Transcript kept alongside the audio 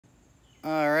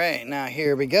All right, now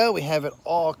here we go. We have it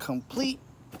all complete.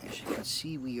 As you can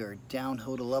see, we are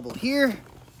downhill to level here.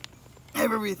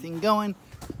 Have everything going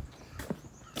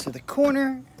to the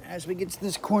corner. As we get to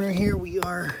this corner here, we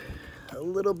are a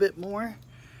little bit more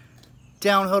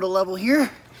downhill to level here.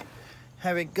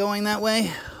 Have it going that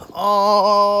way,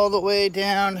 all the way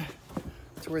down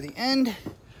to where the end.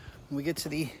 We get to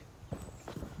the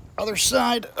other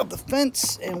side of the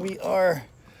fence, and we are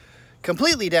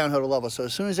completely downhill to level. So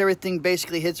as soon as everything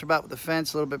basically hits about the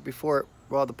fence, a little bit before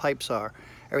where all the pipes are,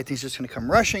 everything's just going to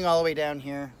come rushing all the way down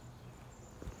here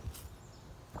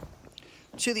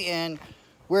to the end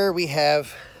where we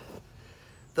have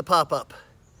the pop-up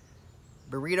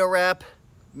burrito wrap,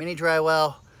 mini dry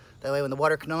well. That way when the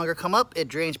water can no longer come up, it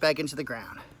drains back into the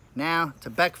ground. Now to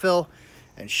backfill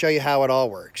and show you how it all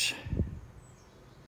works.